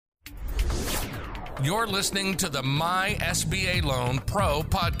You're listening to the My SBA Loan Pro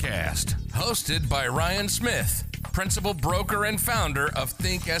podcast, hosted by Ryan Smith, principal broker and founder of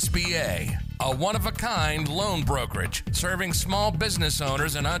Think SBA, a one-of-a-kind loan brokerage serving small business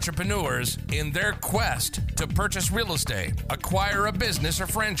owners and entrepreneurs in their quest to purchase real estate, acquire a business or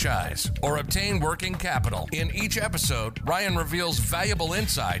franchise, or obtain working capital. In each episode, Ryan reveals valuable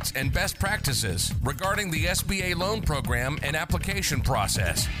insights and best practices regarding the SBA loan program and application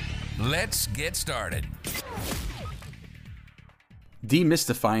process. Let's get started.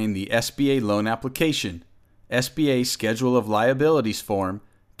 Demystifying the SBA loan application. SBA Schedule of Liabilities Form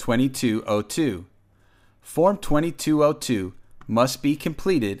 2202. Form 2202 must be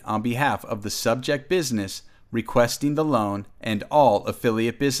completed on behalf of the subject business requesting the loan and all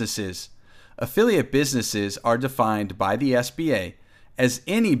affiliate businesses. Affiliate businesses are defined by the SBA as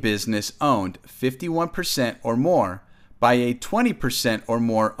any business owned 51% or more by a 20% or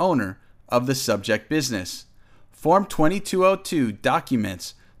more owner of the subject business. Form 2202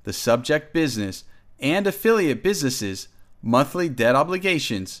 documents the subject business and affiliate businesses' monthly debt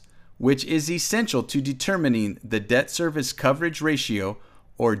obligations, which is essential to determining the debt service coverage ratio,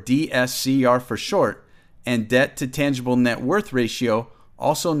 or DSCR for short, and debt to tangible net worth ratio,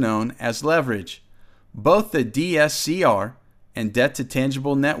 also known as leverage. Both the DSCR and debt to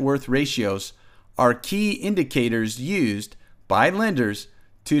tangible net worth ratios are key indicators used by lenders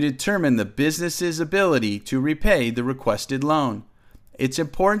to determine the business's ability to repay the requested loan. It's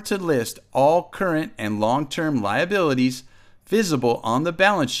important to list all current and long-term liabilities visible on the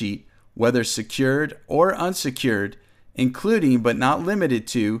balance sheet, whether secured or unsecured, including but not limited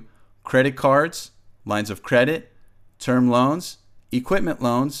to credit cards, lines of credit, term loans, equipment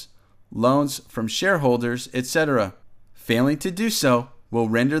loans, loans from shareholders, etc. Failing to do so will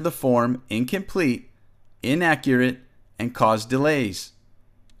render the form incomplete, inaccurate, and cause delays.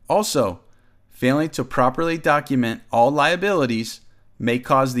 Also, failing to properly document all liabilities may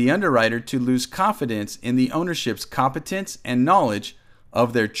cause the underwriter to lose confidence in the ownership's competence and knowledge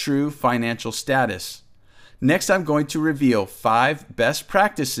of their true financial status. Next, I'm going to reveal 5 best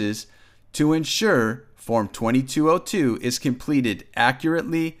practices to ensure Form 2202 is completed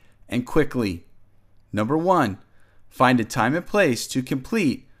accurately and quickly. Number 1, find a time and place to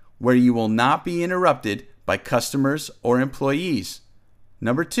complete where you will not be interrupted by customers or employees.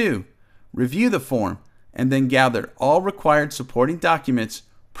 Number 2, review the form and then gather all required supporting documents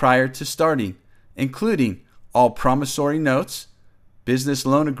prior to starting, including all promissory notes, business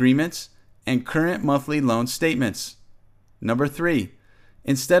loan agreements, and current monthly loan statements. Number 3,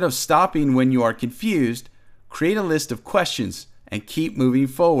 instead of stopping when you are confused, create a list of questions and keep moving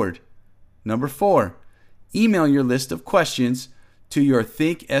forward. Number 4, email your list of questions to your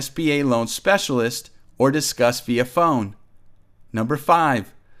Think SBA loan specialist or discuss via phone. Number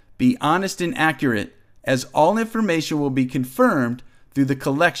 5, be honest and accurate, as all information will be confirmed through the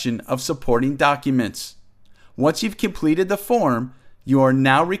collection of supporting documents. Once you've completed the form, you are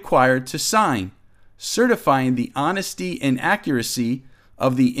now required to sign, certifying the honesty and accuracy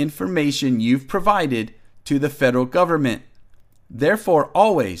of the information you've provided to the federal government. Therefore,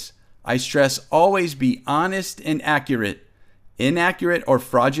 always, I stress always, be honest and accurate. Inaccurate or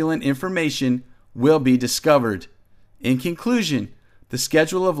fraudulent information will be discovered. In conclusion, the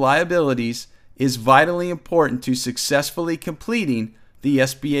Schedule of Liabilities is vitally important to successfully completing the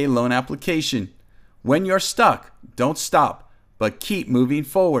SBA loan application. When you're stuck, don't stop, but keep moving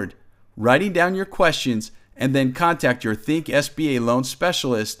forward, writing down your questions, and then contact your Think SBA loan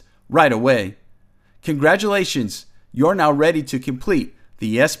specialist right away. Congratulations, you're now ready to complete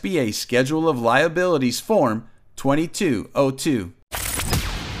the SBA Schedule of Liabilities Form 2202.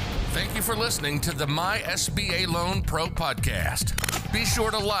 Thank you for listening to the My SBA Loan Pro podcast. Be sure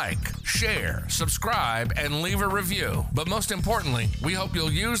to like, share, subscribe, and leave a review. But most importantly, we hope you'll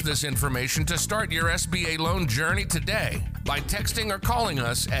use this information to start your SBA loan journey today by texting or calling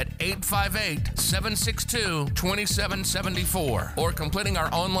us at 858-762-2774 or completing our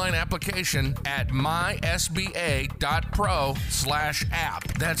online application at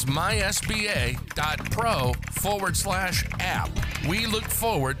mysba.pro/app. That's mysba.pro/app. We look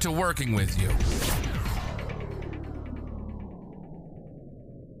forward to working with you.